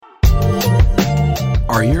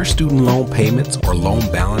Are your student loan payments or loan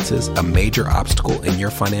balances a major obstacle in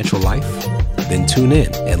your financial life? Then tune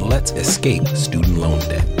in and let's escape student loan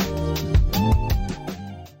debt.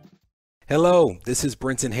 Hello, this is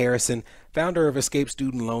Brenton Harrison, founder of Escape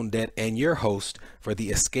Student Loan Debt and your host for the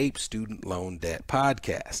Escape Student Loan Debt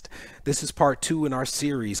podcast. This is part 2 in our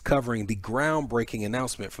series covering the groundbreaking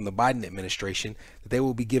announcement from the Biden administration that they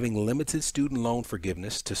will be giving limited student loan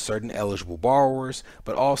forgiveness to certain eligible borrowers,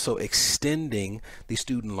 but also extending the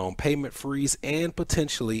student loan payment freeze and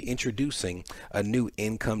potentially introducing a new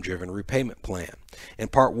income-driven repayment plan. In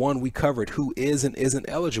part 1, we covered who is and isn't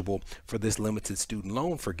eligible for this limited student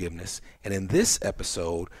loan forgiveness, and in this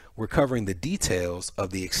episode, we're covering the details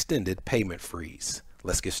of the extended payment freeze.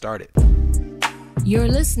 Let's get started. You're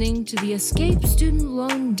listening to the Escape Student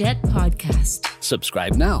Loan Debt podcast.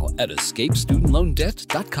 Subscribe now at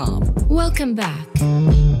escapestudentloandebt.com. Welcome back.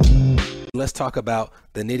 Let's talk about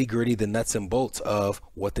the nitty-gritty, the nuts and bolts of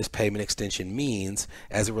what this payment extension means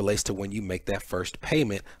as it relates to when you make that first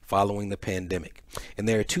payment following the pandemic. And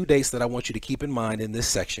there are 2 dates that I want you to keep in mind in this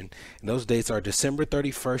section. And those dates are December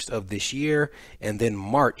 31st of this year and then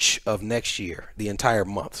March of next year, the entire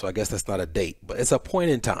month. So I guess that's not a date, but it's a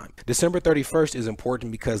point in time. December 31st is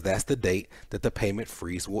important because that's the date that the payment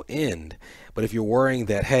freeze will end. But if you're worrying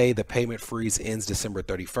that, hey, the payment freeze ends December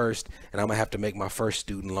 31st and I'm gonna have to make my first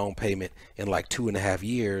student loan payment in like 2.5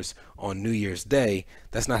 years on New Year's Day,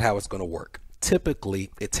 that's not how it's going to work. Typically,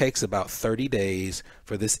 it takes about 30 days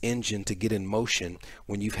for this engine to get in motion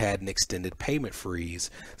when you've had an extended payment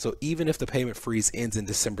freeze. So even if the payment freeze ends in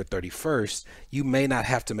December 31st, you may not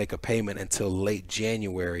have to make a payment until late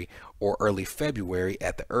January or early February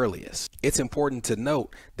at the earliest. It's important to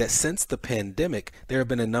note that since the pandemic, there have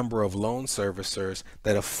been a number of loan servicers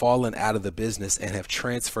that have fallen out of the business and have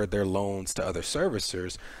transferred their loans to other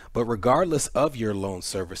servicers. But regardless of your loan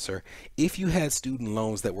servicer, if you had student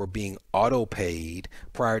loans that were being auto-paid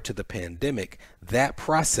prior to the pandemic, that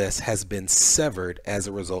process has been severed as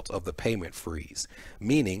a result of the payment freeze,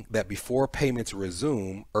 meaning that before payments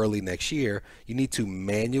resume early next year, you need to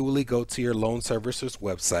manually go to your loan servicer's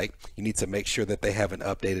website. You need to make sure that they have an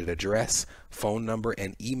updated address, phone number,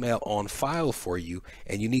 and email on file for you,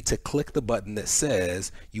 and you need to click the button that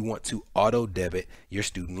says you want to auto debit your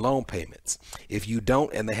student loan payments. If you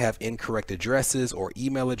don't and they have incorrect addresses or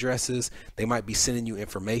email addresses, they might be sending you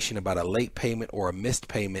information about a late payment or a missed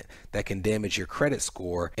payment that can damage your credit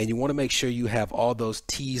score, and you want to make sure you have all those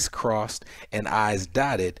T's crossed and I's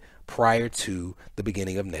dotted prior to the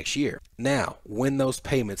beginning of next year. Now, when those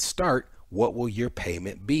payments start, what will your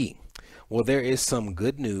payment be? Well, there is some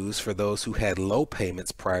good news for those who had low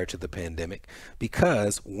payments prior to the pandemic,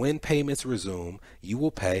 because when payments resume, you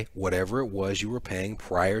will pay whatever it was you were paying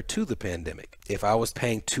prior to the pandemic. If I was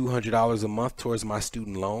paying $200 a month towards my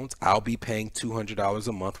student loans, I'll be paying $200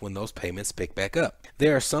 a month when those payments pick back up.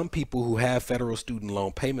 There are some people who have federal student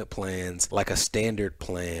loan payment plans, like a standard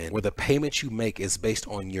plan, where the payment you make is based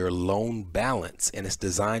on your loan balance and it's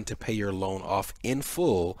designed to pay your loan off in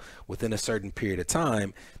full within a certain period of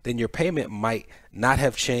time. Then your payment might not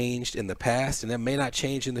have changed in the past, and it may not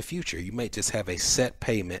change in the future. You may just have a set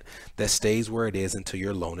payment that stays where it is until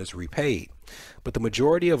your loan is repaid. But the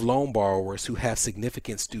majority of loan borrowers who have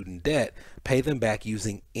significant student debt pay them back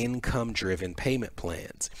using income-driven payment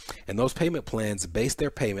plans. And those payment plans base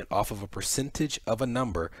their payment off of a percentage of a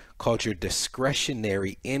number called your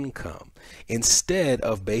discretionary income, instead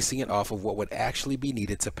of basing it off of what would actually be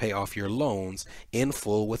needed to pay off your loans in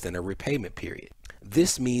full within a repayment period.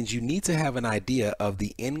 This means you need to have an idea of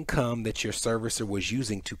the income that your servicer was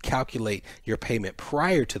using to calculate your payment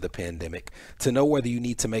prior to the pandemic to know whether you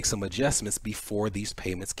need to make some adjustments before these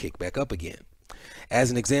payments kick back up again.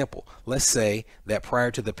 As an example, let's say that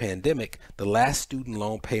prior to the pandemic, the last student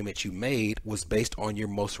loan payment you made was based on your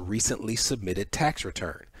most recently submitted tax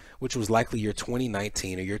return, which was likely your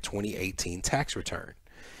 2019 or your 2018 tax return.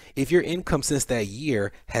 If your income since that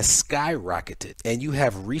year has skyrocketed and you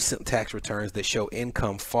have recent tax returns that show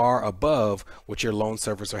income far above what your loan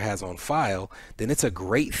servicer has on file, then it's a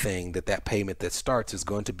great thing that that payment that starts is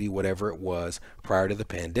going to be whatever it was prior to the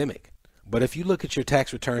pandemic. But if you look at your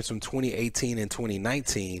tax returns from 2018 and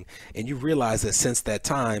 2019 and you realize that since that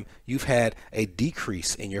time you've had a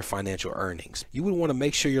decrease in your financial earnings, you would want to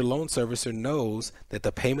make sure your loan servicer knows that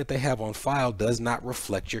the payment they have on file does not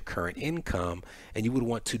reflect your current income, and you would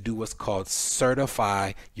want to do what's called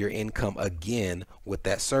certify your income again with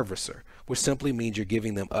that servicer, which simply means you're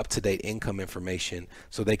giving them up-to-date income information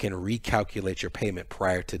so they can recalculate your payment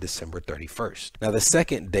prior to December 31st. Now, the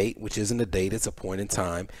second date, which isn't a date, it's a point in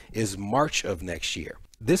time, is March of next year.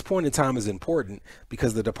 This point in time is important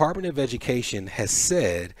because the Department of Education has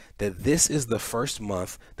said that this is the first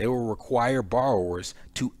month they will require borrowers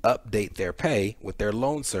to update their pay with their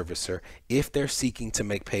loan servicer if they're seeking to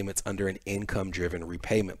make payments under an income-driven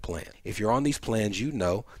repayment plan. If you're on these plans, you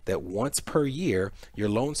know that once per year, your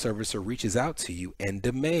loan servicer reaches out to you and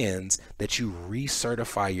demands that you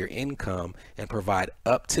recertify your income and provide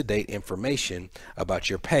up-to-date information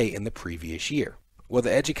about your pay in the previous year. Well,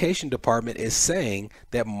 the Education Department is saying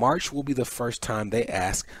that March will be the first time they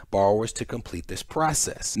ask borrowers to complete this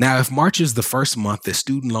process. Now, if March is the first month that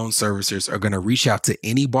student loan servicers are going to reach out to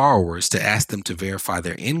any borrowers to ask them to verify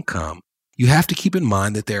their income, you have to keep in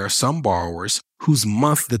mind that there are some borrowers whose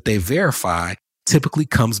month that they verify typically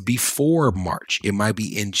comes before March. It might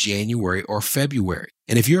be in January or February.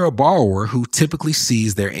 And if you're a borrower who typically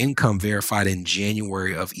sees their income verified in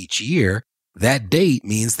January of each year, that date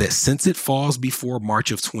means that since it falls before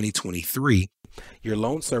March of 2023, your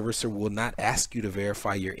loan servicer will not ask you to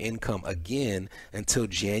verify your income again until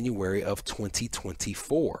January of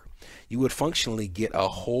 2024. You would functionally get a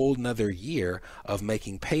whole nother year of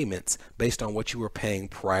making payments based on what you were paying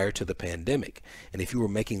prior to the pandemic. And if you were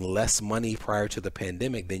making less money prior to the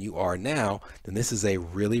pandemic than you are now, then this is a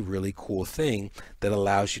really, really cool thing that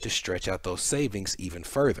allows you to stretch out those savings even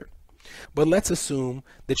further. But let's assume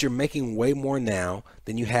that you're making way more now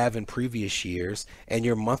than you have in previous years, and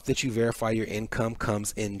your month that you verify your income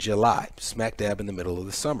comes in July, smack dab in the middle of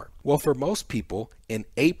the summer. Well, for most people, in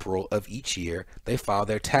April of each year, they file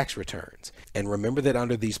their tax returns. And remember that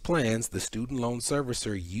under these plans, the student loan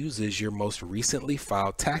servicer uses your most recently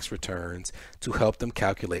filed tax returns to help them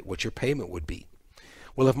calculate what your payment would be.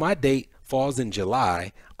 Well, if my date falls in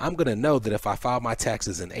July, I'm going to know that if I file my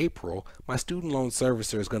taxes in April, my student loan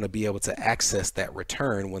servicer is going to be able to access that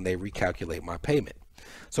return when they recalculate my payment.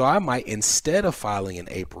 So I might, instead of filing in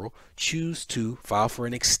April, choose to file for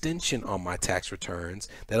an extension on my tax returns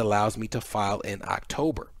that allows me to file in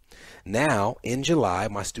October. Now, in July,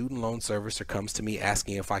 my student loan servicer comes to me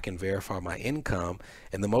asking if I can verify my income,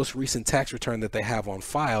 and the most recent tax return that they have on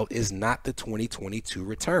file is not the 2022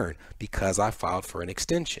 return because I filed for an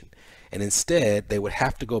extension. And instead, they would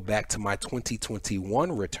have to go back to my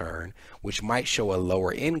 2021 return, which might show a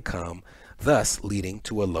lower income, thus leading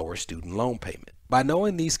to a lower student loan payment. By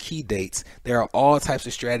knowing these key dates, there are all types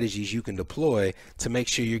of strategies you can deploy to make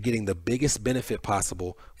sure you're getting the biggest benefit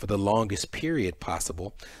possible for the longest period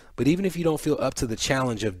possible. But even if you don't feel up to the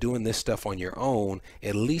challenge of doing this stuff on your own,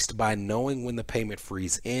 at least by knowing when the payment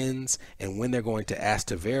freeze ends and when they're going to ask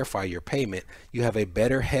to verify your payment, you have a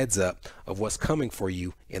better heads up of what's coming for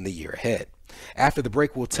you in the year ahead. After the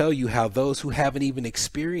break, we'll tell you how those who haven't even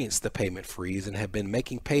experienced the payment freeze and have been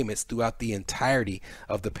making payments throughout the entirety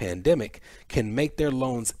of the pandemic can make their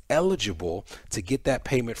loans eligible to get that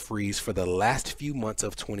payment freeze for the last few months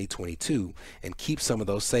of 2022 and keep some of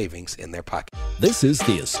those savings in their pocket. This is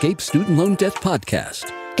the Escape Student Loan Debt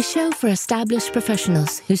Podcast, A show for established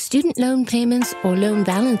professionals whose student loan payments or loan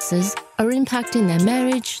balances are impacting their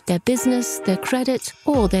marriage, their business, their credit,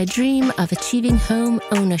 or their dream of achieving home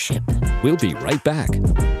ownership. We'll be right back.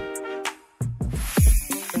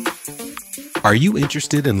 Are you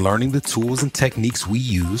interested in learning the tools and techniques we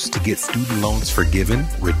use to get student loans forgiven,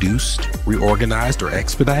 reduced, reorganized, or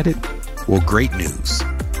expedited? Well, great news.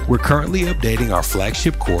 We're currently updating our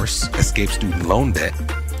flagship course, Escape Student Loan Debt,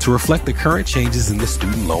 to reflect the current changes in the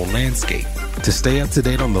student loan landscape. To stay up to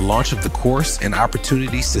date on the launch of the course and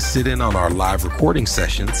opportunities to sit in on our live recording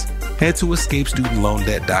sessions, head to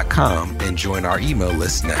escapestudentloandebt.com and join our email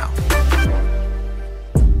list now.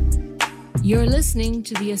 You're listening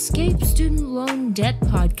to the Escape Student Loan Debt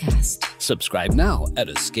Podcast. Subscribe now at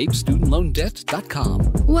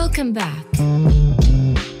escapestudentloandebt.com. Welcome back.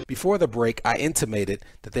 Before the break, I intimated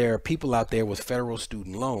that there are people out there with federal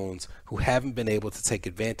student loans who haven't been able to take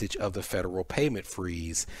advantage of the federal payment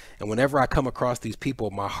freeze. And whenever I come across these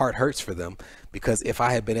people, my heart hurts for them, because if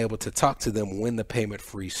I had been able to talk to them when the payment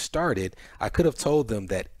freeze started, I could have told them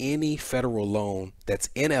that any federal loan that's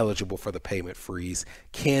ineligible for the payment freeze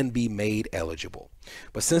can be made eligible.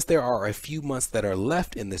 But since there are a few months that are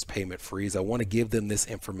left in this payment freeze, I want to give them this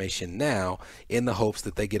information now in the hopes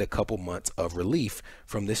that they get a couple months of relief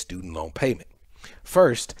from this student loan payment.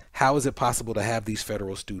 First, how is it possible to have these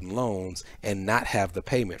federal student loans and not have the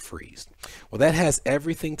payment freeze? Well, that has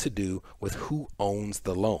everything to do with who owns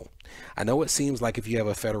the loan. I know it seems like if you have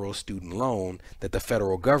a federal student loan that the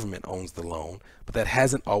federal government owns the loan, but that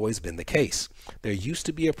hasn't always been the case. There used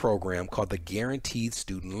to be a program called the Guaranteed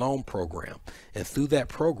Student Loan Program, and through that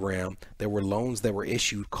program there were loans that were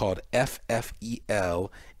issued called FFEL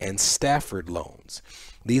and Stafford loans.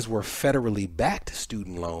 These were federally backed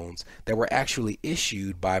student loans that were actually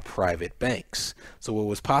issued by private banks. So it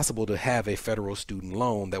was possible to have a federal student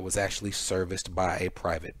loan that was actually serviced by a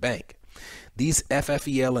private bank. These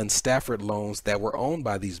FFEL and Stafford loans that were owned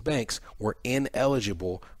by these banks were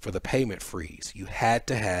ineligible for the payment freeze. You had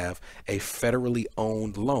to have a federally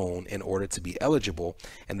owned loan in order to be eligible,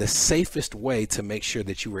 and the safest way to make sure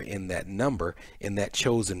that you were in that number, in that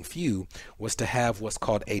chosen few, was to have what's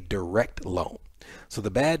called a direct loan. So the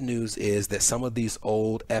bad news is that some of these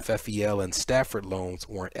old FFEL and Stafford loans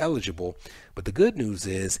weren't eligible, but the good news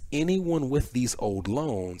is anyone with these old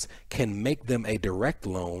loans can make them a direct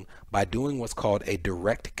loan by doing what's called a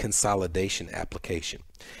direct consolidation application.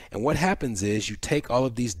 And what happens is you take all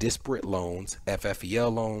of these disparate loans,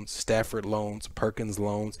 FFEL loans, Stafford loans, Perkins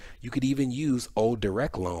loans, you could even use old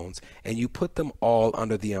direct loans, and you put them all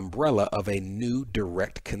under the umbrella of a new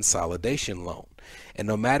direct consolidation loan. And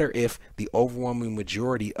no matter if the overwhelming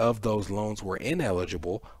majority of those loans were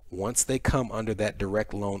ineligible, once they come under that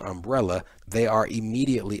direct loan umbrella, they are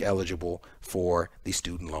immediately eligible for the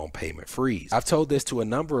student loan payment freeze. I've told this to a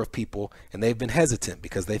number of people and they've been hesitant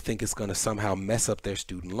because they think it's going to somehow mess up their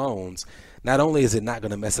student loans. Not only is it not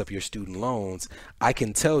going to mess up your student loans, I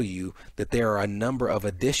can tell you that there are a number of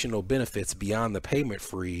additional benefits beyond the payment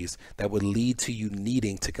freeze that would lead to you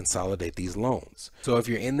needing to consolidate these loans. So if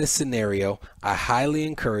you're in this scenario, I highly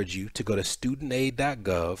encourage you to go to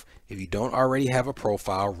studentaid.gov. If you don't already have a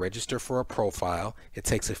profile, register for a profile. It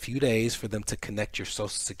takes a few days for them to connect your Social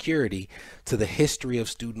Security to the history of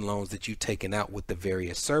student loans that you've taken out with the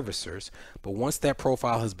various servicers. But once that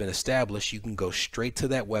profile has been established, you can go straight to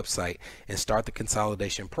that website and start the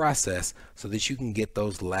consolidation process so that you can get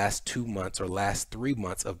those last 2 months or last 3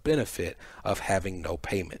 months of benefit of having no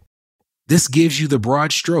payment. This gives you the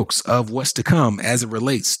broad strokes of what's to come as it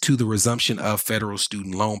relates to the resumption of federal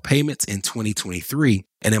student loan payments in 2023.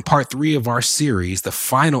 And in part 3 of our series, the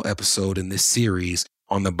final episode in this series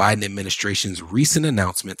on the Biden administration's recent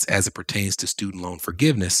announcements as it pertains to student loan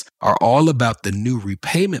forgiveness, are all about the new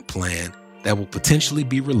repayment plan that will potentially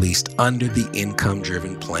be released under the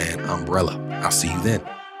income-driven plan umbrella. I'll see you then.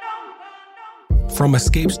 From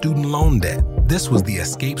Escape Student Loan Debt, this was the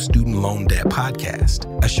Escape Student Loan Debt Podcast,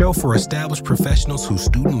 a show for established professionals whose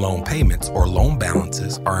student loan payments or loan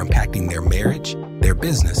balances are impacting their marriage, their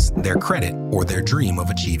business, their credit, or their dream of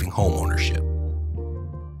achieving homeownership.